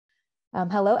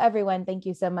Hello, everyone. Thank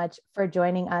you so much for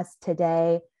joining us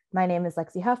today. My name is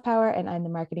Lexi Huffpower, and I'm the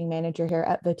marketing manager here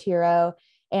at Votiro.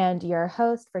 And your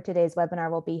host for today's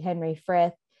webinar will be Henry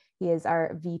Frith. He is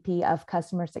our VP of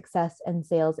Customer Success and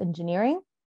Sales Engineering.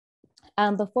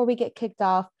 Before we get kicked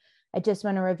off, I just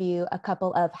want to review a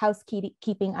couple of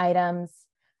housekeeping items.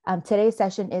 Today's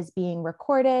session is being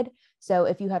recorded, so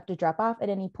if you have to drop off at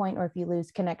any point or if you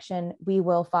lose connection, we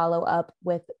will follow up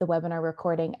with the webinar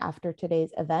recording after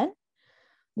today's event.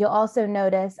 You'll also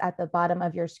notice at the bottom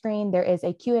of your screen, there is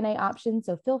a Q&A option,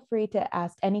 so feel free to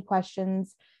ask any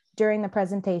questions during the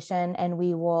presentation, and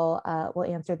we will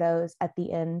we'll answer those at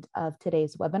the end of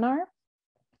today's webinar.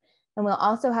 And we'll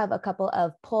also have a couple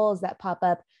of polls that pop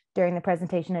up during the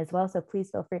presentation as well, so please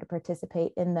feel free to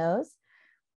participate in those.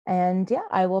 And yeah,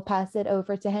 I will pass it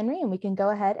over to Henry, and we can go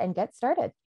ahead and get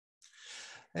started.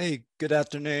 Hey, good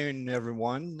afternoon,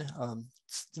 everyone.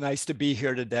 It's nice to be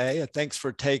here today. Thanks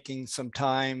for taking some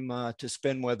time to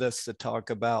spend with us to talk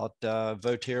about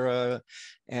Votiro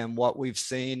and what we've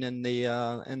seen in the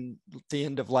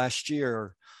end of last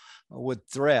year with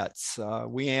threats.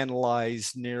 We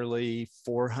analyzed nearly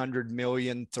 400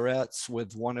 million threats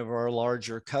with one of our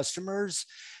larger customers,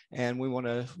 and we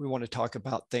want to talk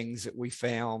about things that we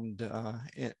found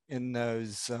in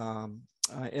those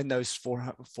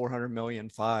 400 million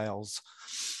files.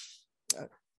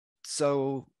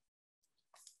 So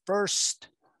first,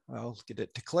 I'll get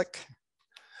it to click.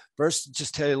 First,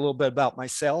 just tell you a little bit about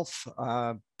myself.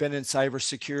 Been in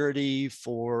cybersecurity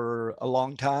for a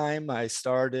long time. I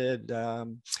started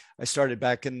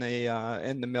back in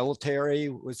the military,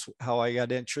 was how I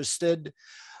got interested.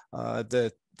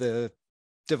 The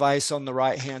device on the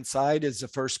right-hand side is the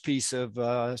first piece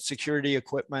of security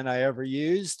equipment I ever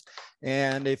used.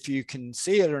 And if you can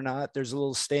see it or not, there's a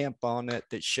little stamp on it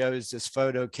that shows this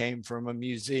photo came from a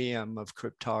museum of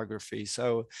cryptography.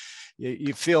 So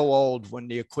you feel old when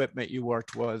the equipment you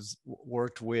worked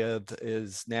with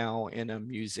is now in a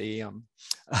museum.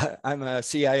 I'm a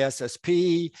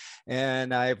CISSP,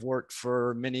 and I've worked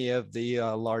for many of the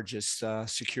largest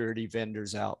security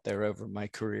vendors out there over my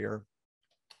career.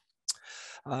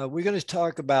 We're going to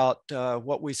talk about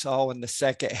what we saw in the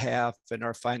second half in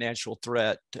our financial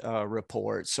threat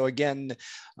report. So again,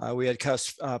 we had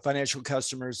financial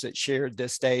customers that shared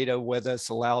this data with us,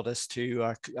 allowed us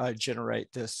to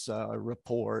generate this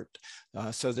report.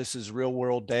 So this is real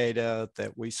world data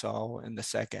that we saw in the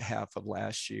second half of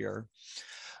last year.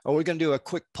 We're going to do a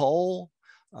quick poll,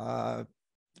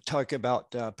 talk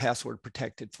about password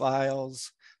protected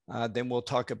files. Then we'll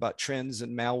talk about trends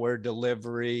in malware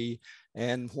delivery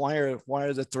and why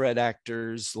are the threat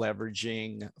actors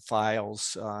leveraging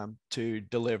files to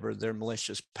deliver their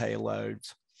malicious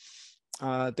payloads.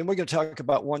 Then we're going to talk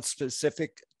about one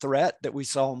specific threat that we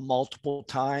saw multiple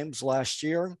times last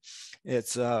year.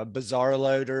 It's a bizarre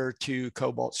loader to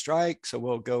CobaltStrike, so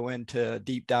we'll go into a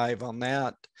deep dive on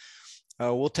that.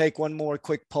 We'll take one more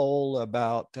quick poll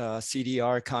about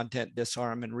CDR, content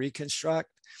disarm and reconstruct.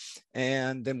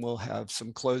 And then we'll have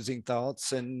some closing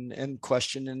thoughts and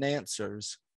question and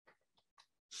answers.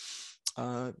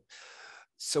 So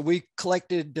we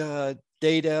collected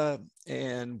data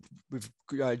and we've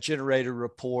generated a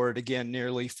report. Again,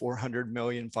 nearly 400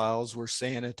 million files were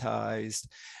sanitized.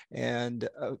 And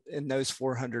in those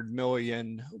 400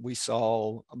 million, we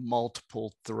saw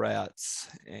multiple threats.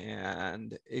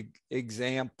 And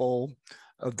example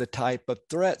of the type of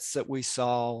threats that we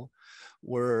saw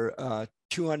were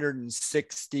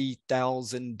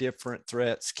 260,000 different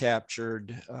threats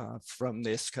captured from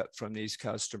these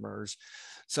customers.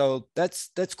 So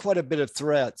that's quite a bit of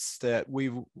threats that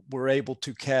we were able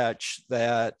to catch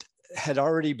that had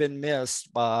already been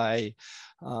missed by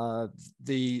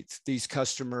these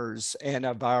customers'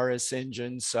 antivirus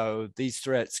engines. So these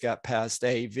threats got past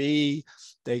AV, they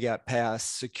got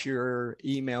past secure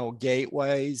email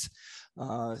gateways.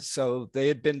 So they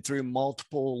had been through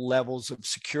multiple levels of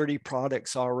security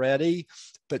products already,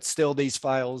 but still these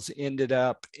files ended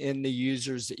up in the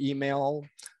user's email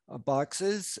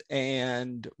boxes,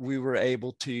 and we were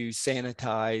able to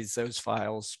sanitize those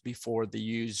files before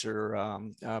the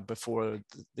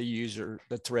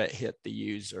threat hit the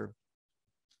user.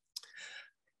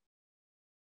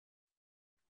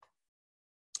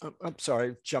 I'm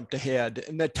sorry, jumped ahead.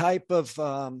 And the type of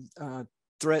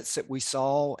threats that we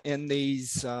saw in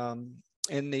these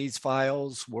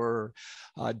files were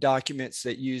documents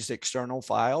that used external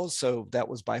files. So that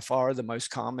was by far the most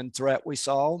common threat we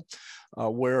saw,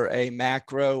 where a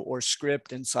macro or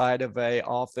script inside of a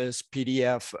Office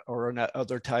PDF or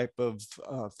another type of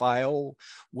file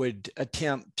would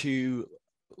attempt to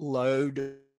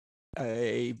load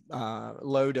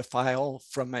load a file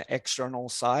from an external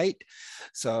site.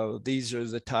 So these are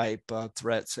the type of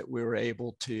threats that we were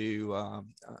able to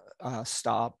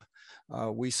stop.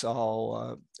 We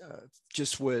saw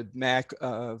just with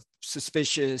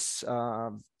suspicious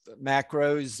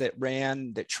macros that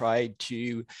ran that tried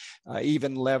to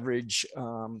even leverage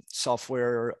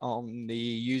software on the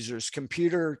user's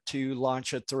computer to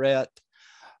launch a threat.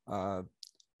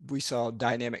 We saw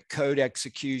dynamic code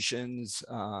executions,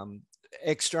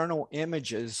 external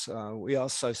images. We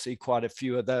also see quite a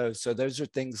few of those. So those are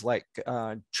things like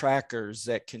trackers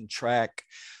that can track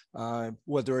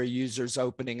whether a user's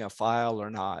opening a file or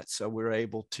not. So we're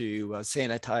able to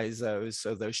sanitize those.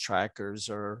 So those trackers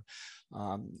are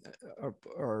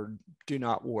or do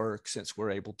not work since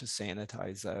we're able to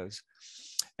sanitize those.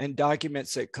 And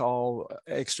documents that call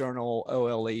external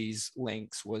OLEs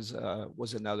links was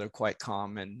another quite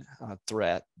common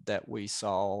threat that we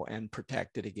saw and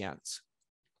protected against.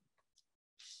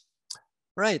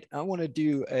 Right, I want to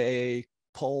do a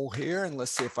poll here, and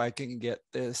let's see if I can get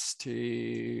this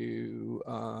to,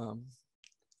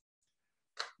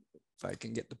 if I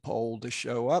can get the poll to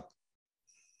show up.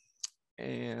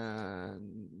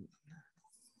 And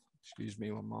excuse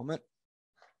me one moment.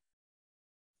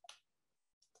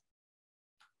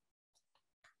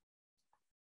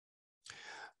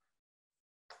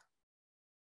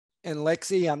 And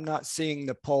Lexi, I'm not seeing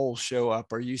the poll show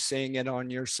up. Are you seeing it on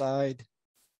your side?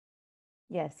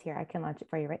 Yes, here, I can launch it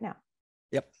for you right now.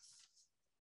 Yep.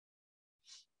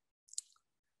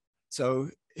 So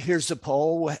here's the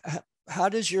poll. How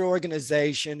does your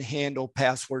organization handle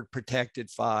password protected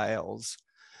files?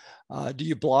 Do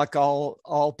you block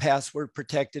all password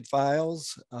protected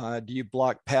files? Do you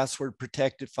block password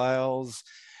protected files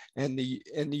and the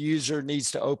user needs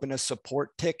to open a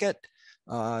support ticket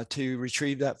to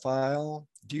retrieve that file?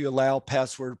 Do you allow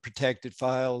password protected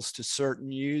files to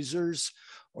certain users,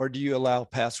 or do you allow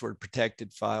password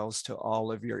protected files to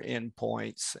all of your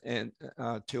endpoints and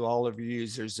to all of your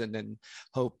users, and then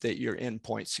hope that your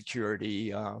endpoint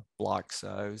security blocks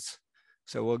those?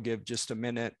 So we'll give just a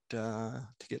minute to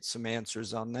get some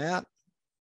answers on that.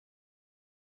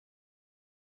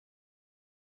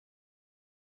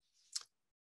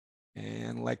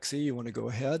 And Lexi, you want to go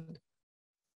ahead?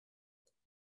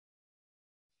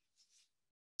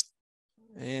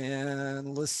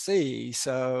 And let's see,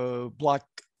 so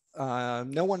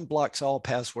no one blocks all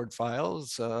password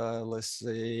files. Let's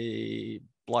see,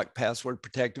 block password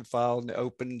protected file and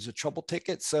opens a trouble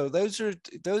ticket. So those are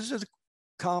the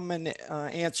common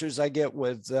answers I get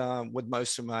with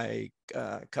most of my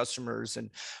customers and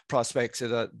prospects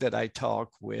that I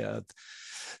talk with.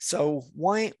 So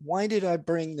why did I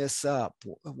bring this up?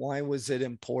 Why was it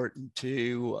important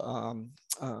to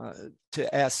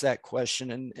ask that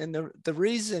question? And the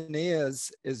reason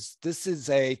is this is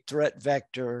a threat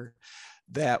vector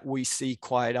that we see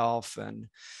quite often.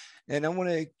 And I want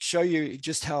to show you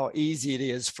just how easy it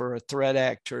is for a threat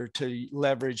actor to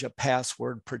leverage a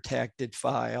password protected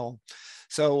file.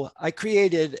 So I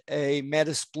created a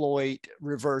Metasploit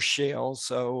reverse shell.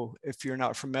 So if you're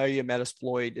not familiar,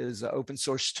 Metasploit is an open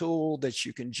source tool that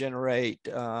you can generate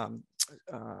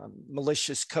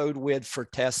malicious code with for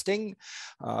testing.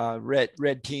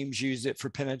 Red teams use it for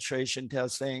penetration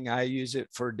testing. I use it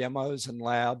for demos and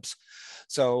labs.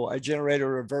 So I generated a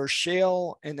reverse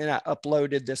shell, and then I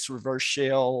uploaded this reverse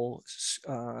shell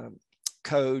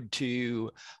code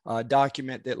to a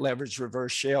document that leveraged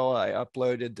reverse shell. I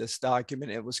uploaded this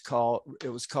document. It was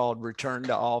called Return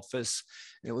to Office.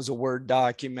 It was a Word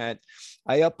document.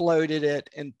 I uploaded it,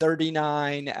 and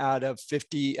 39 out of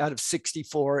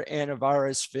 64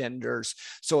 antivirus vendors,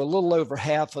 so a little over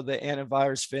half of the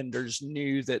antivirus vendors,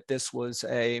 knew that this was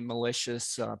a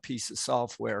malicious piece of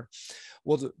software.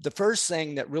 Well, the first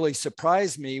thing that really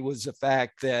surprised me was the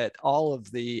fact that all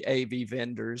of the AV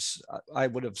vendors, I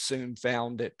would have soon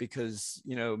found it, because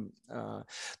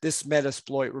this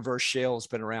Metasploit reverse shell has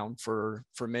been around for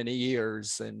many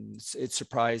years, and it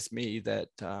surprised me that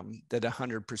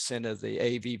 100% of the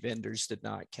AV vendors did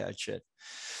not catch it.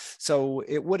 So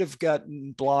it would have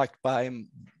gotten blocked by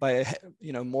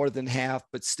more than half,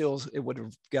 but still it would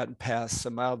have gotten past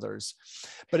some others.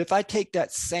 But if I take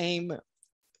that same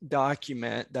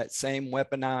document, that same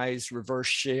weaponized reverse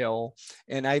shell,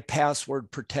 and I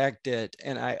password protect it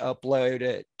and I upload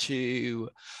it to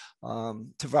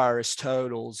Virus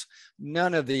Totals,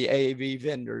 none of the AV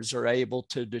vendors are able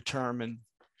to determine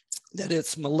that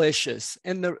it's malicious.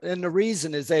 And the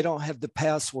reason is they don't have the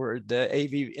password. The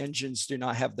AV engines do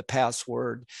not have the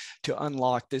password to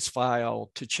unlock this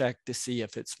file to check to see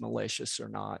if it's malicious or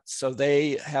not. So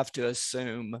they have to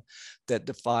assume that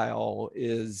the file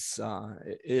is,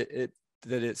 that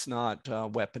it's not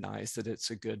weaponized, that it's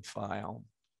a good file.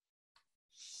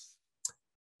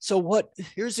 So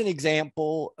here's an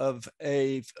example of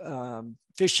a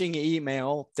phishing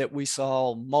email that we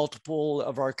saw multiple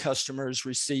of our customers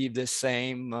receive this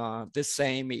same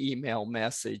email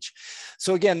message.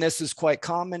 So again, this is quite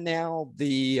common now.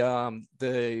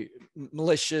 The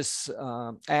malicious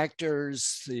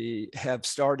actors have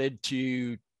started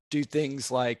to do things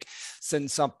like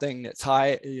send something that's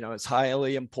it's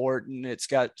highly important. It's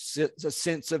got a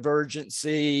sense of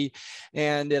urgency,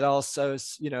 and it also,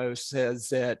 says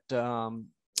that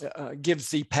gives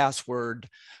the password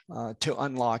to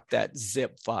unlock that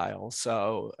zip file.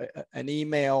 So an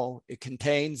email, it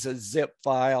contains a zip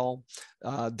file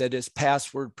that is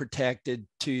password protected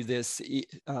to this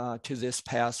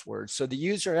password. So the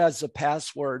user has a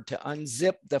password to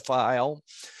unzip the file,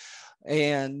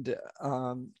 and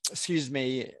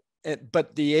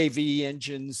but the AV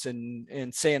engines and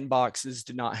sandboxes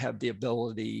do not have the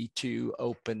ability to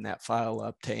open that file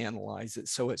up to analyze it.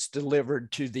 So it's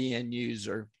delivered to the end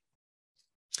user.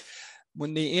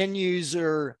 When the end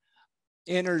user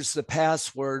enters the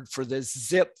password for this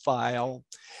zip file,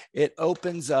 it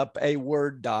opens up a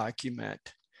Word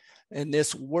document. And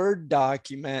this Word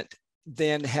document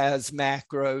then has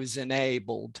macros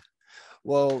enabled.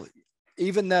 Well,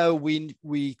 even though we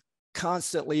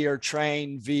constantly are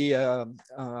trained via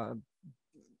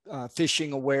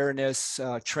phishing awareness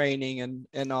training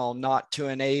and all, not to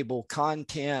enable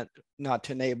content, not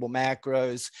to enable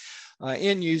macros,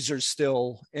 end users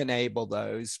still enable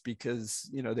those because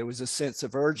there was a sense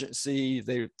of urgency.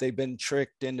 They've been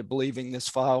tricked into believing this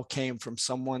file came from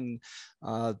someone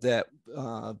that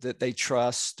they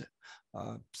trust.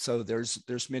 So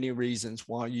there's many reasons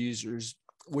why users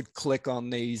would click on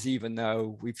these, even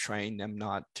though we've trained them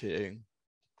not to.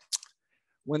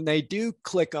 When they do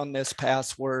click on this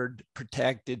password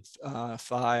protected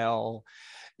file,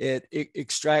 it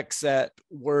extracts that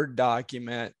Word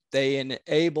document. They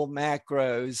enable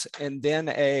macros, and then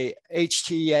a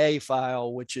HTA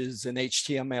file, which is an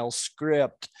HTML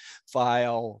script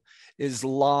file, is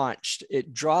launched.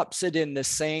 It drops it in the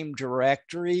same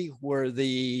directory where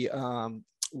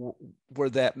where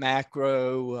that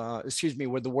macro,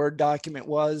 where the Word document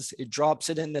was. It drops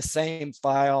it in the same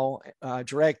file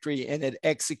directory, and it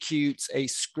executes a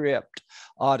script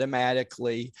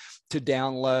automatically to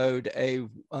download a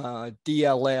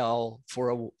DLL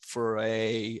for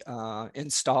a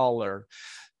installer.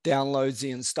 Downloads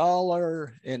the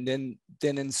installer and then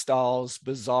installs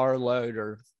Bazaar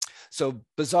Loader. So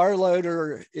Bazaar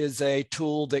Loader is a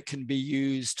tool that can be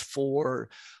used for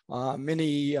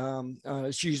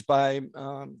it's used by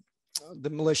the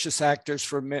malicious actors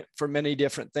for many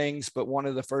different things, but one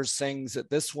of the first things that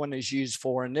this one is used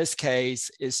for in this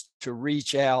case is to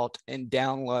reach out and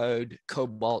download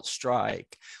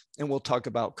CobaltStrike. And we'll talk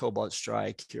about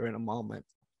CobaltStrike here in a moment.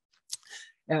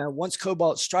 Once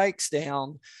CobaltStrike's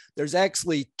down, there's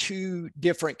actually two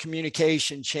different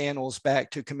communication channels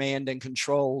back to command and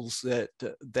controls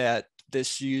that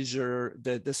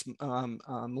this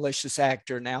malicious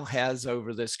actor now has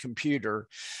over this computer.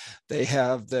 They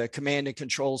have the command and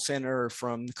control center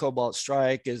from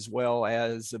CobaltStrike, as well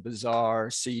as the Bazaar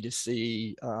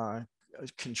C2C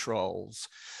controls.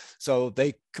 So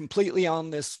they completely own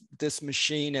this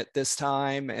machine at this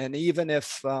time. And even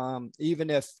if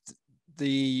the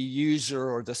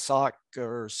user or the SOC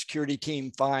or security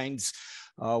team finds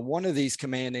one of these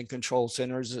command and control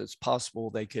centers, it's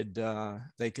possible they could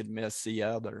miss the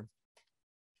other.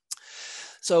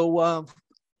 So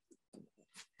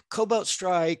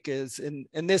CobaltStrike is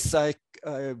in this. I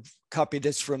copied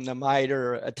this from the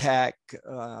MITRE attack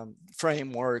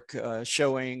framework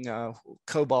showing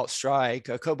CobaltStrike.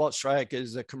 CobaltStrike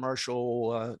is a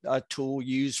commercial tool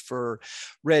used for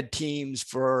red teams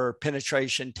for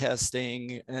penetration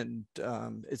testing, and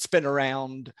it's been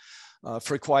around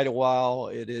for quite a while.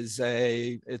 It's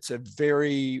a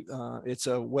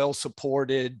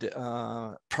well-supported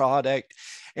product,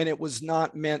 and it was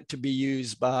not meant to be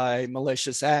used by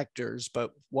malicious actors.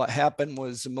 But what happened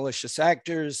was the malicious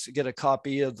actors get a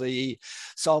copy of the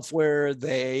software.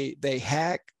 They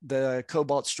hack the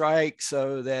CobaltStrike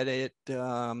so that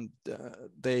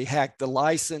they hack the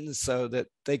license so that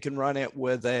they can run it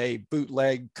with a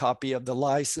bootleg copy of the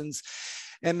license.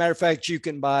 And matter of fact, you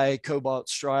can buy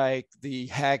CobaltStrike, the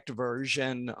hacked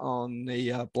version, on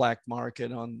the black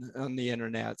market on the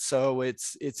internet. So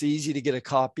it's easy to get a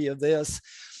copy of this.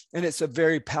 And it's a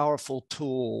very powerful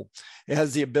tool. It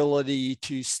has the ability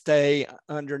to stay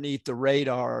underneath the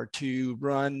radar, to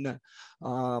run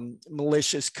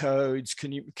malicious codes,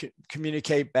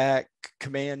 communicate back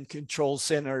command control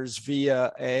centers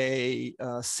via a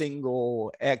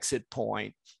single exit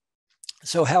point.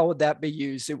 So how would that be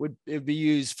used? It would be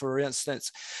used, for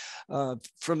instance,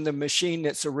 from the machine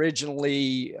that's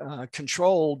originally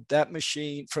controlled, that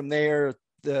machine, from there,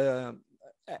 the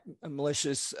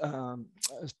malicious,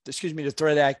 the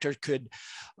threat actor could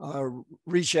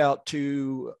reach out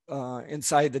to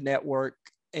inside the network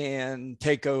and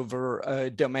take over a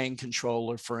domain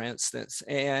controller, for instance.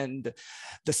 And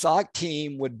the SOC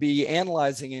team would be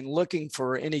analyzing and looking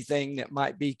for anything that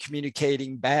might be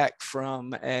communicating back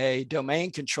from a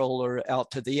domain controller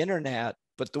out to the internet.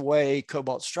 But the way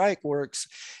CobaltStrike works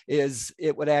is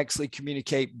it would actually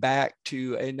communicate back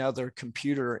to another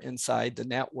computer inside the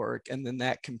network. And then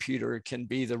that computer can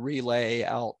be the relay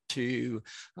out to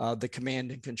the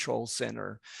command and control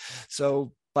center.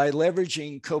 So by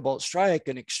leveraging CobaltStrike,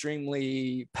 an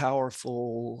extremely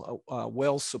powerful,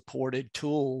 well-supported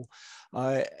tool,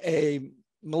 a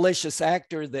malicious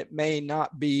actor that may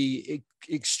not be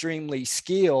extremely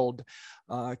skilled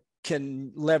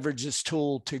can leverage this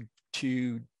tool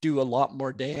to do a lot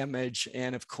more damage.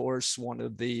 And of course, one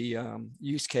of the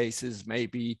use cases may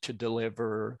be to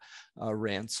deliver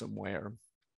ransomware.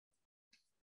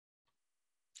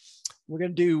 We're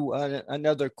going to do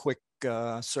another quick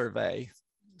survey.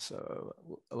 So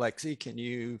Alexi, can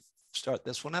you start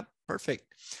this one up? Perfect.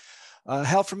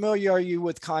 How familiar are you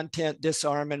with content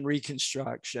disarm and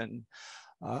reconstruction?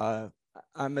 I'm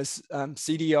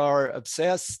CDR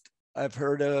obsessed. I've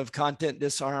heard of content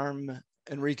disarm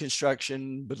and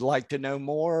reconstruction, but like to know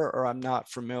more, or I'm not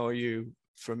familiar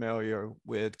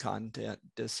with content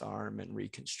disarm and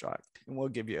reconstruct. And we'll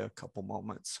give you a couple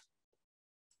moments.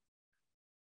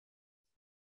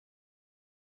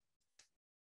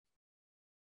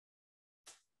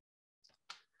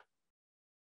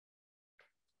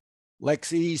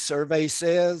 Lexi, survey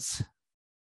says.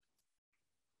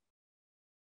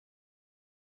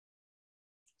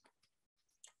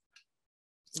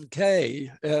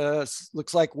 Okay,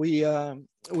 looks like we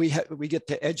get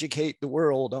to educate the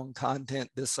world on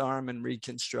content disarm and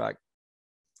reconstruct.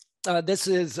 This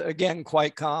is again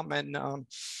quite common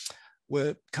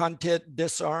with content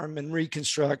disarm and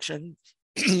reconstruction.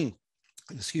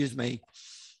 Excuse me.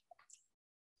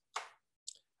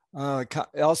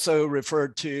 Also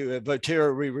referred to at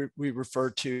Votiro, we refer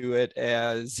to it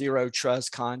as zero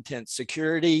trust content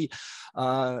security.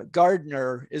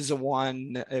 Gartner is the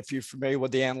one, if you're familiar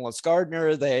with the analyst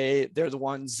Gartner, they're the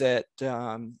ones that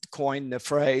coined the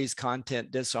phrase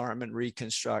content disarm and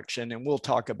reconstruction. And we'll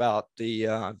talk about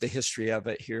the history of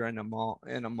it here in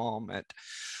a moment.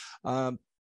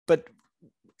 But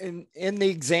in the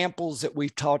examples that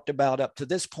we've talked about up to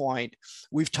this point,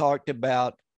 we've talked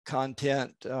about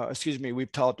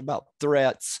we've talked about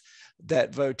threats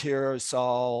that Votiro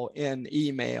saw in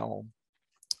email.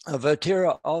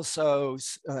 Votiro also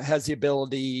has the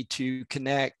ability to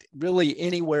connect really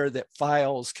anywhere that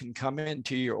files can come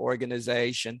into your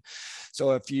organization.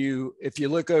 So if you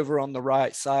look over on the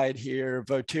right side here,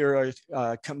 Votiro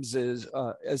comes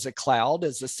as a cloud,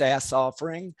 as a SaaS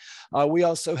offering. We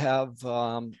also have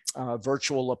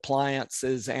virtual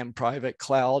appliances and private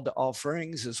cloud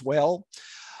offerings as well.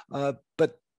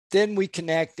 But then we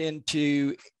connect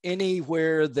into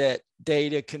anywhere that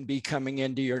data can be coming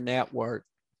into your network.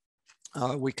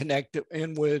 We connect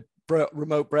in with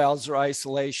remote browser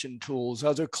isolation tools,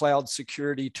 other cloud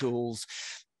security tools,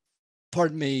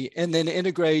 and then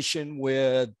integration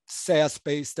with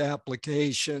SaaS-based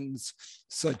applications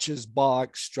such as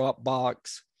Box,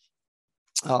 Dropbox,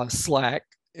 Slack,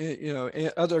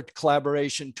 other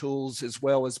collaboration tools, as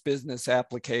well as business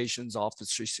applications,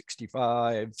 Office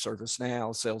 365,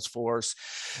 ServiceNow, Salesforce.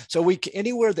 So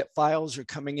anywhere that files are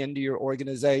coming into your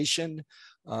organization,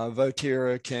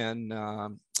 Votiro can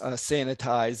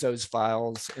sanitize those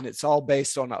files, and it's all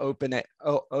based on open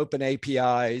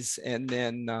APIs and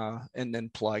then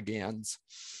plugins.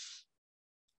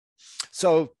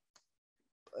 So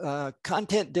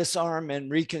content disarm and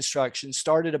reconstruction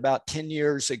started about 10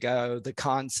 years ago, the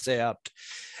concept.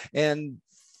 And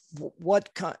what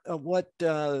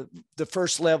the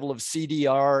first level of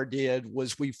CDR did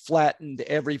was we flattened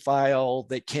every file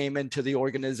that came into the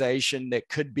organization that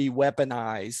could be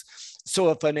weaponized. So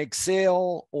if an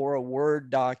Excel or a Word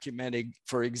document,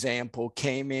 for example,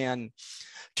 came in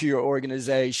to your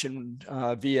organization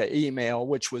via email,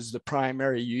 which was the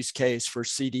primary use case for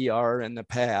CDR in the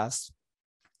past.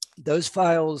 Those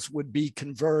files would be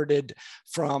converted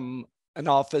from an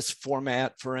Office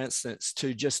format, for instance,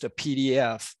 to just a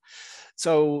PDF.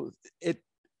 So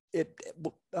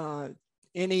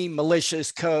any malicious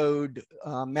code,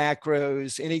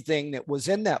 macros, anything that was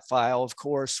in that file, of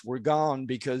course, were gone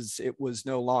because it was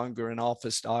no longer an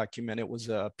Office document, it was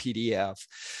a PDF.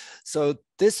 So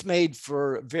this made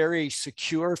for very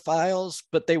secure files,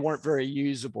 but they weren't very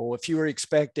usable. If you were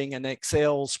expecting an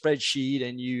Excel spreadsheet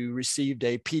and you received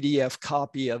a PDF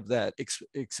copy of that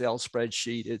Excel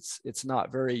spreadsheet, it's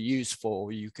not very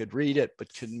useful. You could read it,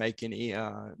 but couldn't make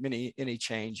any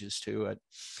changes to it.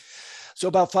 So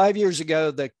about 5 years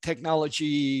ago, the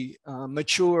technology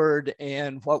matured,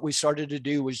 and what we started to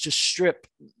do was just strip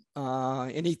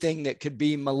anything that could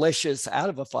be malicious out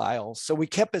of a file. So we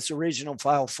kept its original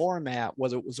file format,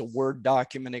 whether it was a Word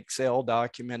document, Excel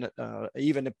document,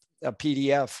 even a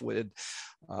PDF with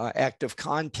active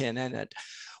content in it.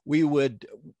 We would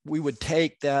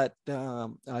take that,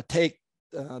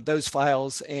 those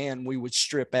files, and we would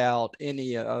strip out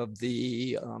any of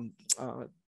the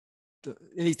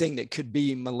anything that could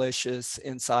be malicious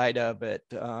inside of it.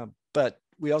 But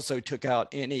we also took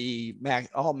out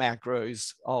all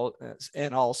macros,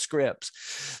 and all scripts.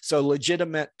 So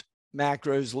legitimate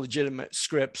macros, legitimate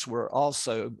scripts were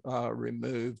also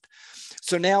removed.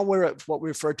 So now we're at what we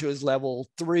refer to as level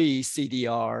 3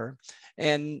 CDR.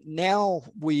 And now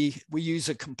we use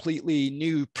a completely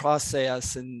new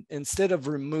process. And instead of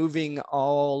removing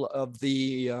all of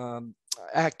the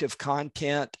active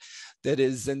content that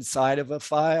is inside of a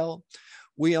file,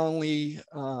 we only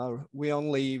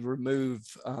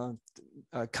remove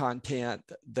content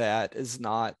that is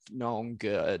not known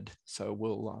good. So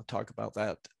we'll talk about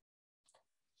that.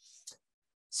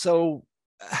 So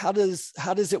how does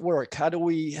it work? How do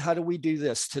we do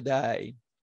this today?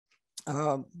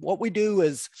 What we do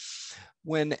is,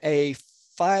 when a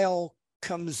file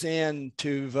comes in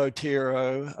to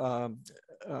Votiro,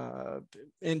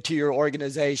 into your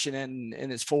organization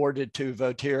and is forwarded to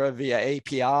Votiro via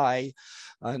API.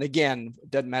 And again, it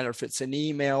doesn't matter if it's an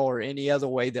email or any other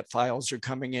way that files are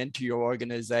coming into your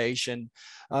organization.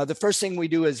 The first thing we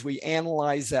do is we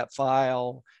analyze that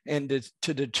file and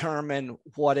to determine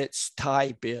what its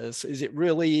type is. Is it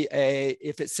really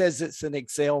if it says it's an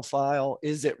Excel file,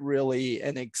 is it really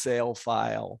an Excel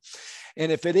file?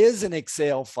 And if it is an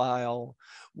Excel file,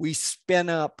 we spin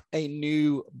up a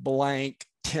new blank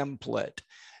template,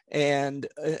 and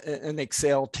an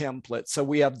Excel template. So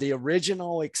we have the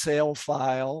original Excel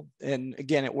file, and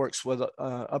again, it works with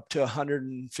up to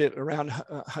around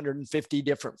 150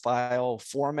 different file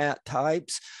format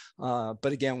types. But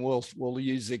again, we'll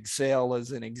use Excel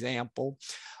as an example.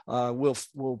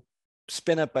 We'll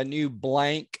spin up a new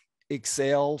blank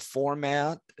Excel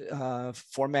formatted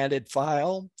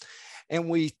file, and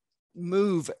we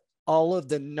move all of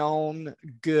the known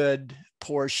good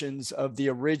portions of the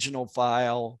original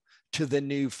file to the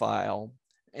new file.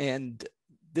 And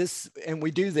we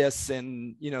do this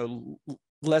in,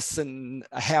 less than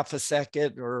a half a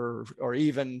second or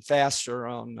even faster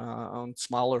on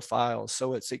smaller files.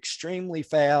 So it's extremely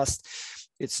fast.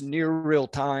 It's near real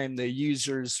time. The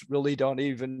users really don't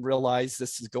even realize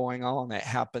this is going on. It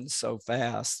happens so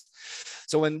fast.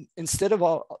 So instead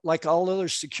of like all other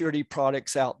security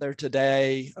products out there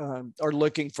today are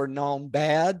looking for known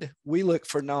bad, we look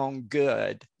for known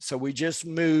good. So we just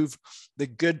move the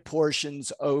good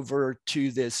portions over to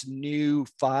this new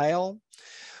file.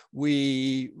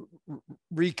 We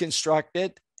reconstruct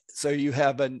it. So you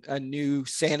have a new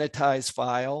sanitized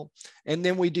file, and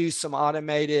then we do some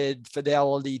automated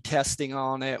fidelity testing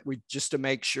on it, just to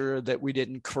make sure that we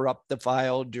didn't corrupt the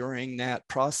file during that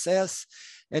process.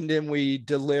 And then we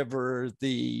deliver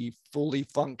the fully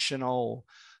functional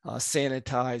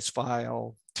sanitized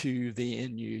file to the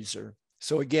end user.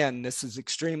 So again, this is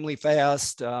extremely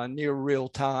fast, near real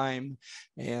time,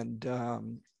 and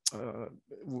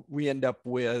we end up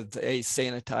with a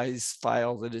sanitized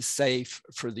file that is safe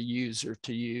for the user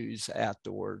to use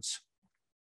afterwards.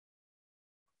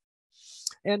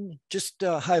 And just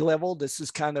high level, this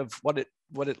is kind of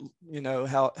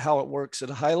how it works at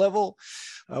a high level.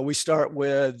 We start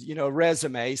with,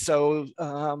 resume. So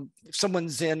if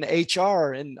someone's in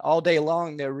HR and all day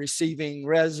long they're receiving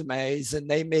resumes, and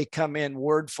they may come in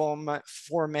Word format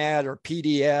or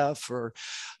PDF or,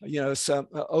 some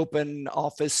open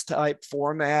office type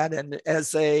format. And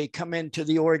as they come into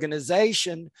the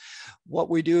organization, what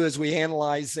we do is we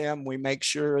analyze them. We make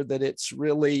sure that it's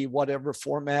really whatever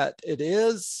format it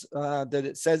is that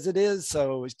it says it is.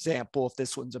 So example, if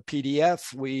this one's a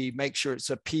PDF. We make sure it's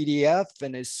a PDF.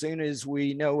 And as soon as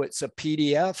we know it's a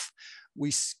PDF,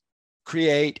 we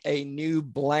create a new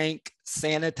blank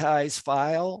sanitized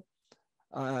file.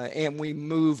 And we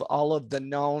move all of the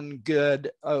known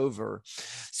good over.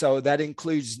 So that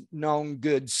includes known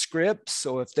good scripts.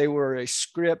 So if they were a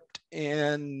script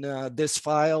in this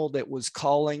file that was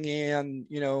calling in,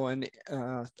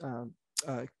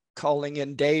 calling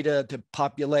in data to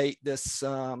populate this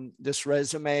this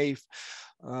resume,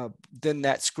 then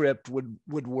that script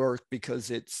would work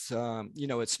because it's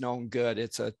it's known good.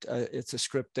 It's a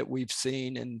script that we've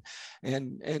seen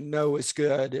and know is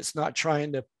good. It's not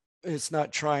trying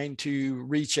to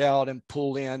reach out and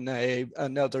pull in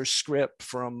another script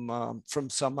from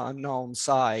some unknown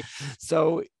site.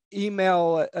 So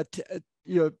email,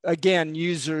 again,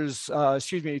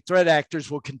 threat actors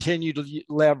will continue to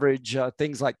leverage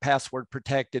things like password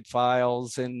protected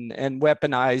files and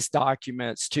weaponized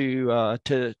documents to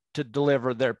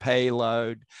deliver their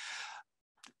payload.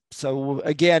 So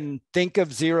again, think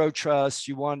of zero trust.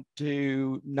 You want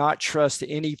to not trust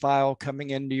any file coming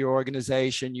into your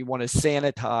organization. You want to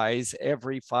sanitize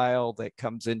every file that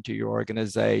comes into your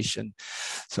organization.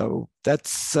 So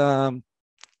that's kind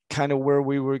of where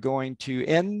we were going to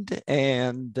end.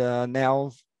 And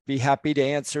now be happy to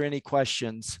answer any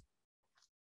questions.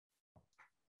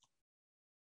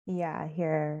 Yeah,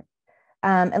 here.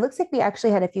 It looks like we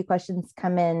actually had a few questions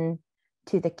come in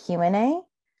to the Q&A.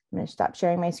 I'm going to stop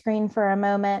sharing my screen for a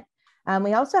moment.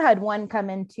 We also had one come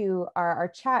into our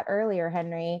chat earlier,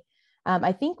 Henry.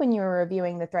 I think when you were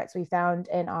reviewing the threats we found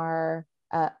in our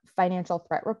financial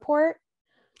threat report,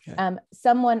 okay.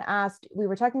 Someone asked, we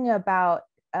were talking about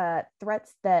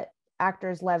threats that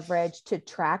actors leverage to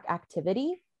track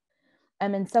activity.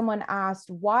 And someone asked,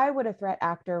 why would a threat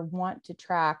actor want to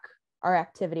track our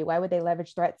activity? Why would they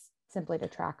leverage threats simply to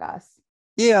track us?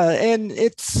 Yeah, and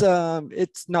it's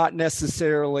not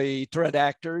necessarily threat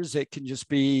actors. It can just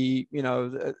be,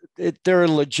 there are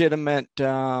legitimate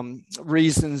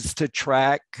reasons to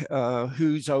track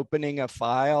who's opening a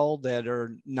file that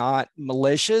are not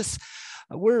malicious.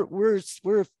 We're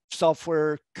a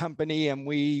software company and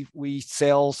we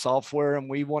sell software, and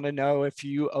we want to know if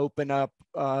you open up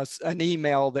an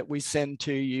email that we send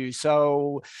to you.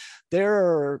 So there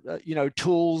are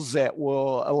tools that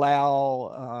will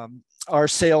allow our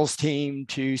sales team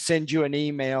to send you an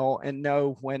email and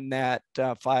know when that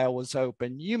file was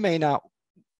open. You may not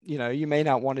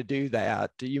want to do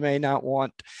that. You may not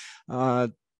want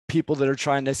people that are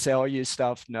trying to sell you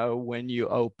stuff know when you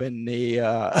open the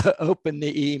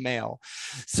email.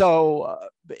 So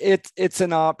it's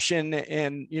an option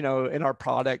in in our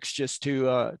products just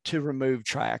to remove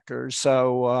trackers.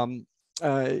 So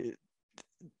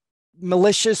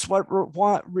malicious,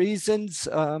 what reasons?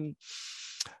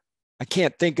 I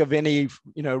can't think of any,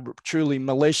 truly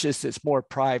malicious. It's more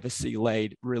privacy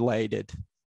related.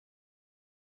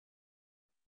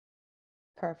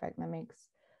 Perfect. That makes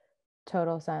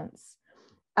total sense.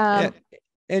 And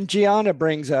Gianna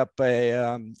brings up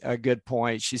a good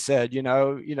point. She said,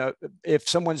 if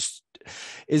someone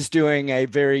is doing a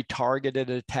very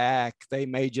targeted attack, they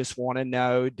may just want to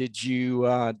know, did you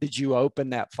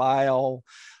open that file?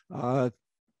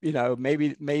 Maybe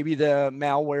the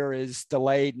malware is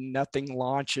delayed and nothing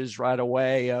launches right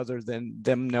away, other than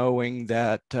them knowing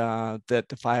that that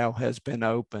the file has been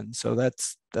opened. So that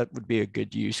would be a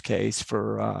good use case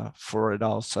for it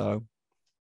also.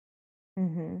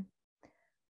 Mm-hmm.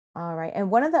 All right. And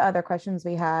one of the other questions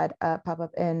we had pop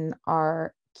up in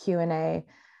our Q&A,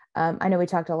 I know we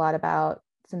talked a lot about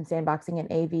some sandboxing and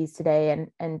AVs today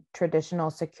and traditional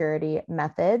security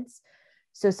methods.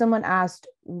 So someone asked,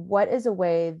 what is a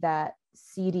way that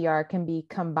CDR can be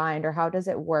combined, or how does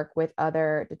it work with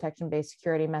other detection-based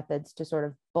security methods to sort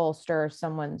of bolster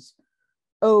someone's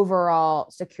overall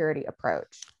security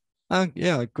approach?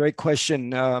 Yeah, great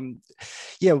question.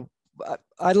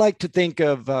 I like to think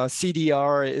of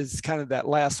CDR as kind of that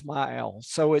last mile.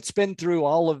 So it's been through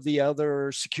all of the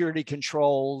other security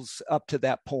controls up to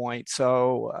that point.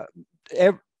 So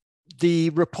the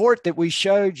report that we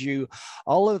showed you,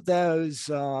 all of those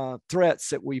threats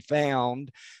that we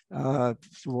found,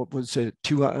 what was it,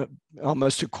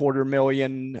 almost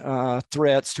 250,000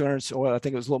 threats, I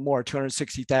think it was a little more,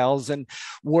 260,000,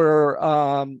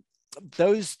 were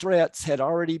those threats had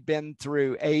already been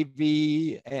through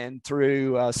AV and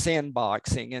through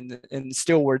sandboxing, and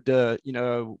still would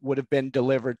have been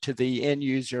delivered to the end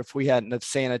user if we hadn't have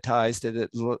sanitized it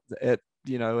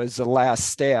as the last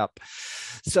step.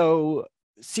 So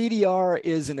CDR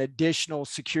is an additional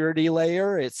security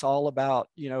layer. It's all about,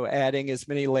 adding as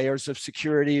many layers of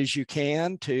security as you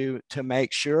can to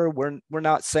make sure. We're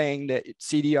not saying that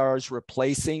CDR is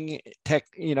replacing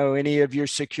any of your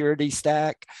security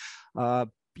stack.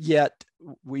 Yet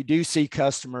we do see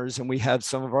customers, and we have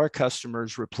some of our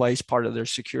customers replace part of their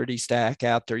security stack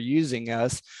out there using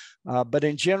us. But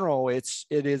in general, it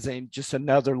is just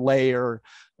another layer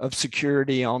of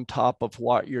security on top of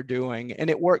what you're doing.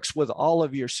 And it works with all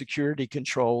of your security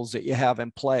controls that you have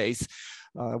in place.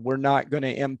 We're not going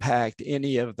to impact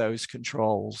any of those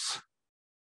controls.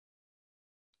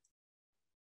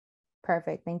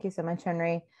 Perfect. Thank you so much,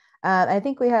 Henry. I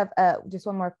think we have just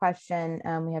one more question.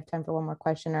 We have time for one more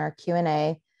question in our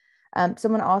Q&A.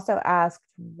 Someone also asked,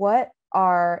 what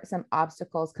are some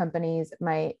obstacles companies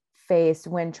might face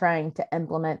when trying to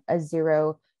implement a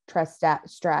zero trust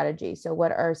strategy? So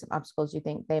what are some obstacles you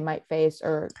think they might face,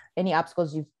 or any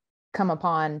obstacles you've come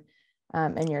upon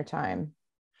in your time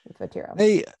with Votiro?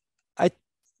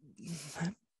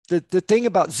 The thing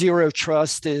about zero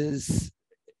trust is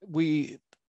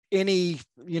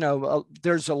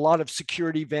there's a lot of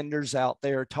security vendors out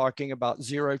there talking about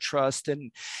zero trust,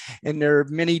 and there are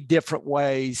many different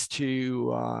ways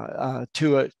to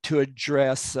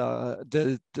address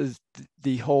the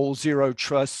whole zero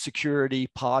trust security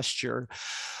posture.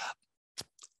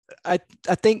 I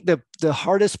think the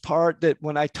hardest part, that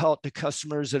when I talk to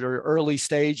customers that are early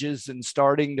stages and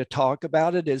starting to talk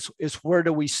about it, is where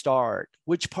do we start?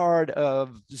 Which part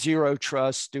of zero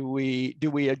trust do we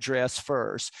address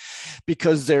first?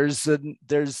 Because there's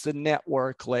the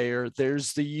network layer,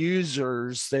 there's the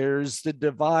users, there's the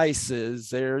devices,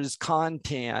 there's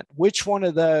content. Which one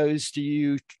of those do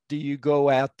you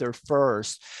go after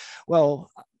first?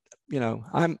 Well,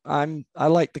 I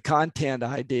like the content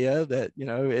idea that,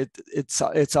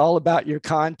 it's all about your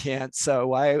content.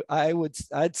 So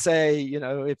I'd say,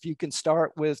 if you can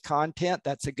start with content,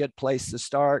 that's a good place to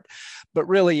start. But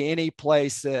really, any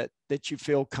place that you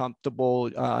feel comfortable,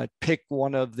 pick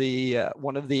one of the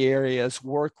areas,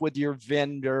 work with your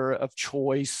vendor of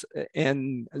choice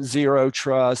in zero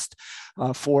trust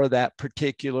for that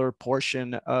particular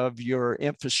portion of your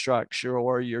infrastructure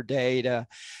or your data,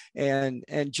 and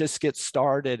just get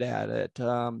started at it.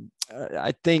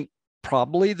 I think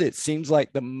probably that seems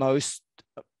like the most,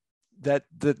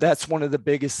 that's one of the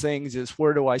biggest things, is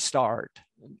where do I start?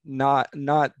 Not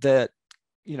that,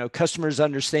 customers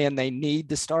understand they need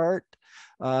to start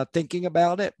thinking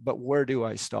about it, but where do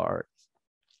I start?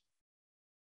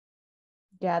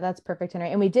 Yeah, that's perfect, Henry.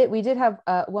 And we did have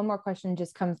one more question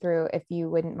just come through, if you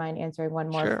wouldn't mind answering one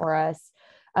more. Sure. For us.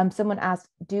 Someone asked,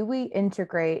 do we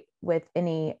integrate with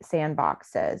any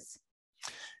sandboxes?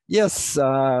 Yes,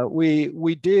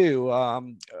 we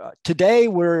do. Today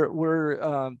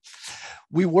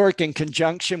we work in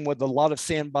conjunction with a lot of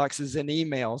sandboxes in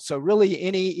email. So really,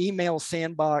 any email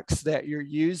sandbox that you're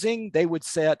using, they would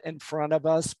set in front of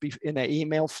us in an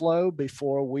email flow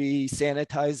before we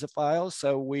sanitize the files.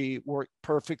 So we work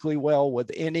perfectly well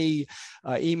with any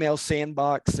email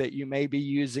sandbox that you may be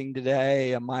using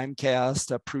today, a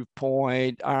Mimecast, a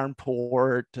Proofpoint,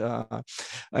 Ironport,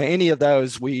 any of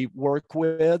those we work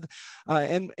with.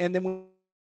 And then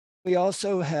we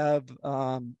also have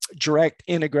direct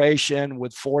integration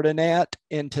with Fortinet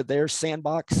into their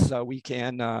sandbox, so we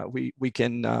can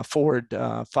forward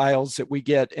files that we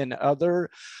get in other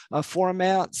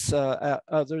formats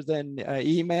other than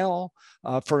email.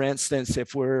 For instance,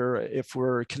 if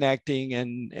we're connecting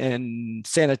and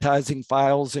sanitizing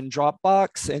files in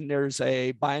Dropbox, and there's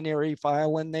a binary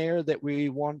file in there that we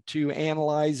want to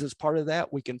analyze as part of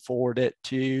that, we can forward it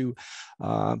to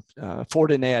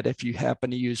Fortinet if you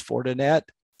happen to use Fortinet.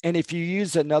 And if you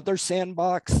use another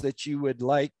sandbox that you would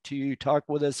like to talk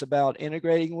with us about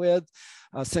integrating with,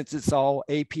 since it's all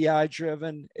API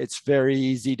driven, it's very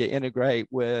easy to integrate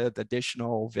with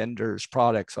additional vendors'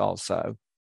 products also.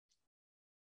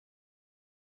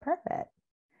 Perfect.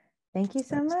 Thank you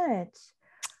so much.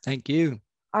 Thank you.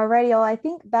 All righty, y'all. I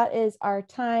think that is our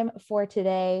time for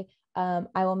today.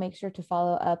 I will make sure to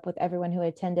follow up with everyone who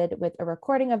attended with a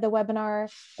recording of the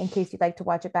webinar in case you'd like to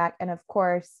watch it back. And of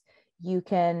course, you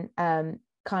can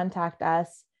contact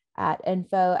us at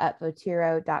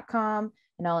info@votiro.com,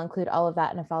 and I'll include all of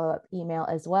that in a follow-up email,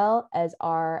 as well as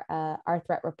our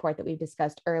threat report that we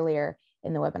discussed earlier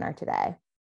in the webinar today.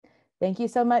 Thank you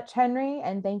so much, Henry,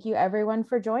 and thank you everyone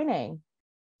for joining.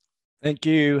 Thank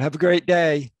you. Have a great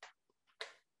day.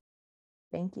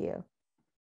 Thank you.